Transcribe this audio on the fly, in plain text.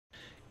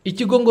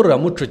Ikigo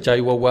ngororamuco cya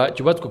Iwawa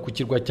cyubatswe ku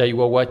kirwa cya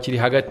Iwawa kiri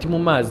hagati mu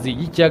mazi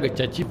y'ikiyaga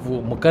cya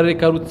Kivu mu karere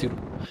ka Rutsiro.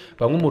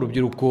 Bamwe mu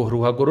rubyiruko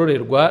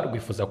ruhagororerwa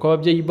rwifuza ko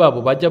ababyeyi babo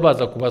bajya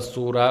baza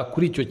kubasura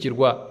kuri icyo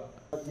kirwa.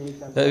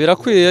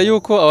 Birakwiye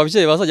yuko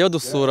ababyeyi bazajya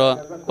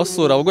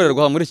basura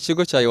abagororerwa muri iki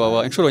kigo cya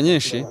Iwawa inshuro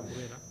nyinshi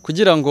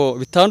kugira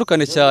ngo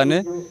bitandukane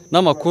cyane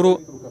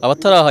n'amakuru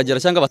abatarahagera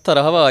cyangwa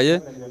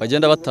abatarahabaye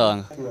bagenda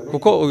batanga,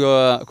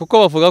 kuko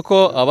bavuga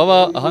ko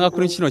ababa ahanga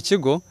kuri kino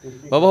kigo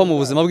babaho mu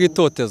buzima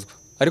bw'itotezwa,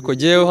 ariko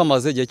jewe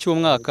hamaze igihe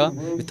cy'umwaka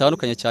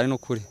bitandukanye cyane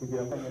n'ukuri.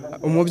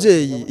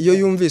 Umubyeyi iyo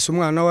yumvise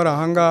umwana we ari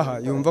ahangaha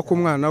yumva ko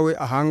umwana we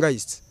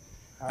ahangayitse,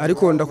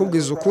 ariko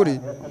ndakubwiza ukuri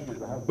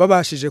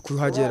babashije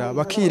kuhagera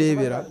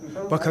bakirebera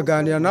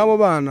bakaganira n'abo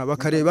bana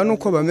bakareba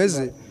nuko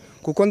bameze,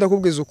 kuko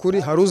ndakubwiza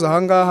ukuri haruza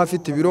ahangaha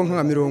afite ibiro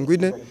nka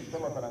 40,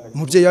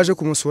 umubyeyi yaje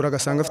kumusura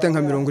agasanga afite nka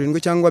 70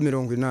 cyangwa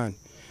 80.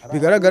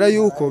 Bigaragara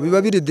yuko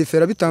biba biri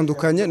difera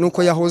bitandukanye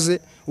nuko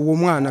yahoze uwo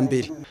mwana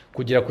mbere.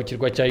 Kugera ku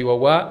kirwa cya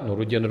Iwawa ni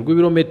urugendo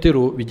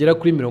rw'ibirometero bigera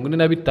kuri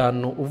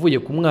 45 uvuye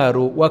ku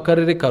mwaro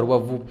w'akarere ka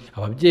Rubavu.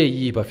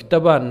 Ababyeyi bafite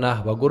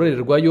abana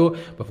bagororerwayo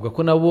bavuga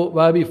ko nabo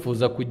baba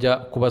bifuza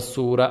kujya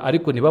kubasura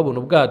ariko ntibabone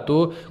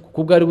ubwato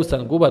kuko bwari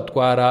busanzwe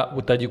bubatwara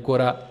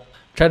butagikora.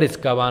 Charles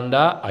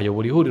Kabanda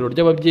ayobora ihuriro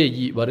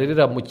ry'ababyeyi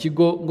barerera mu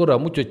kigo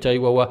ngororamuco cya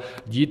Iwawa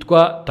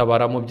ryitwa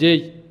Tabara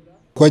Mubyeyi.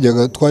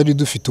 Twari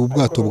dufite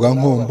ubwato bwa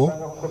nkombo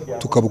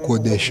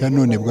tukabukodesha,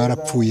 none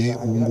bwarapfuye,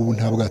 ubu ngubu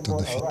nta bwato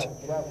dufite.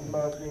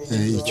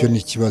 Icyo ni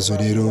ikibazo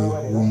rero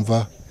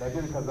wumva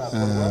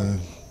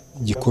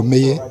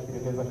gikomeye.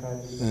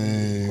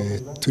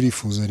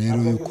 Turifuza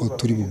rero yuko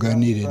turi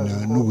buganire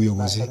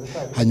n'ubuyobozi,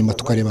 hanyuma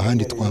tukareba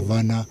ahandi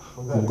twavana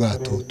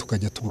ubwato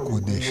tukajya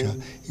tubukodesha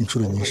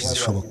inshuro nyinshi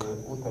zishoboka.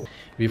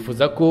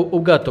 Bifuza ko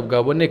ubwato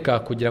bwaboneka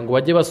kugira ngo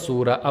bajye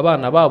basura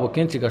abana babo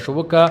kenshi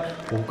gashoboka,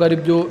 kuko ari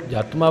byo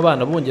byatuma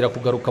abana bongera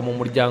kugaruka mu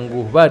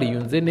muryango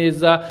bariyunze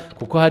neza,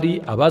 kuko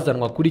hari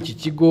abazanwa kuri iki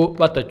kigo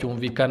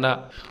batacyumvikana.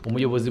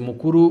 Umuyobozi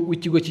mukuru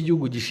w'ikigo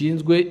cy'igihugu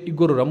gishinzwe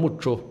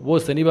igororamuco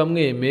bose ni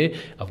bamweme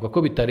avuga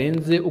ko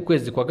bitarenze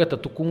ukwezi kwa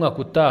gatatu k'umwaka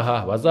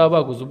utaha bazaba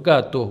baguze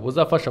ubwato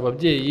buzafasha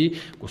ababyeyi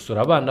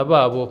gusura abana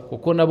babo,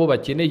 kuko nabo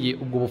bakeneye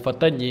ubwo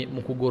bufatanye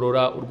mu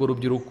kugorora urwo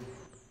rubyiruko.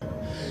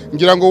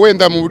 Ngira ngo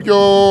wenda mu buryo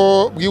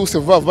bwihuse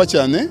vuba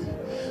cyane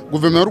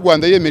guverinoma y'u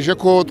Rwanda yemeje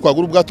ko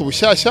twagura ubwato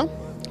bushyashya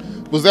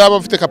buzaba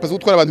bufite kapasite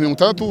gutwara abantu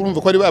 60.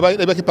 Urumva ko ari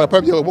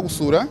bakiparapara byo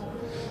gusura,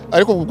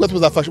 ariko ubwato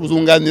buzafasha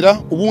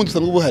buzunganira ubundi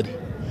busanzwe buhari.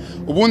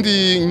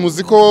 Ubundi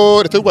muzi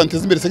ko leta y'u Rwanda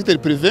iteza imbere secteur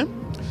privé.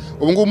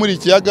 Ubu ngubu muri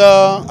ikiyaga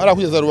ari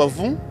akugeza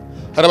Rubavu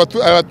hari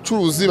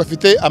abacuruzi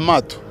bafite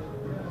amato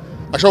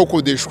ashaka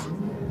gukodeshwa,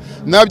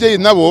 n'ababyeyi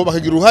nabo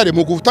bakagira uruhare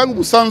mu gutanga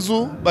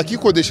umusanzu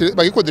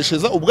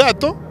bakikodesheza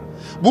ubwato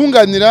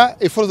bunganira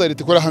effort za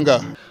leta ikora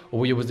ahangaha.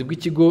 Ubuyobozi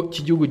bw'ikigo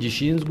cy'igihugu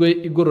gishinzwe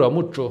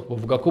igororamuco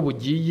buvuga ko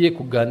bugiye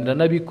kuganira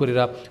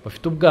n'abikorera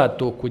bafite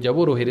ubwato kujya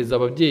borohereza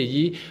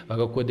ababyeyi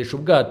bagakodesha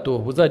ubwato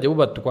buzajya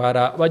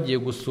bubatwara bagiye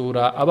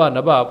gusura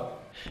abana babo.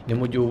 Ni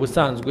mu gihe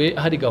ubusanzwe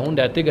hari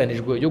gahunda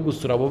yateganijwe yo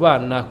gusura abo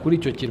bana kuri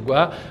icyo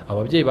kirwa,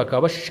 ababyeyi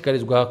bakaba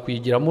bashishikarizwa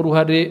kuyigiramo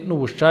uruhare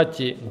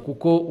n'ubushake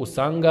kuko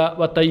usanga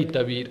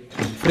batayitabira.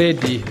 Fred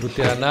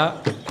Ruterana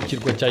ku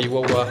kirwa cya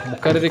Iwawa mu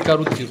karere ka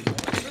Rutsiro.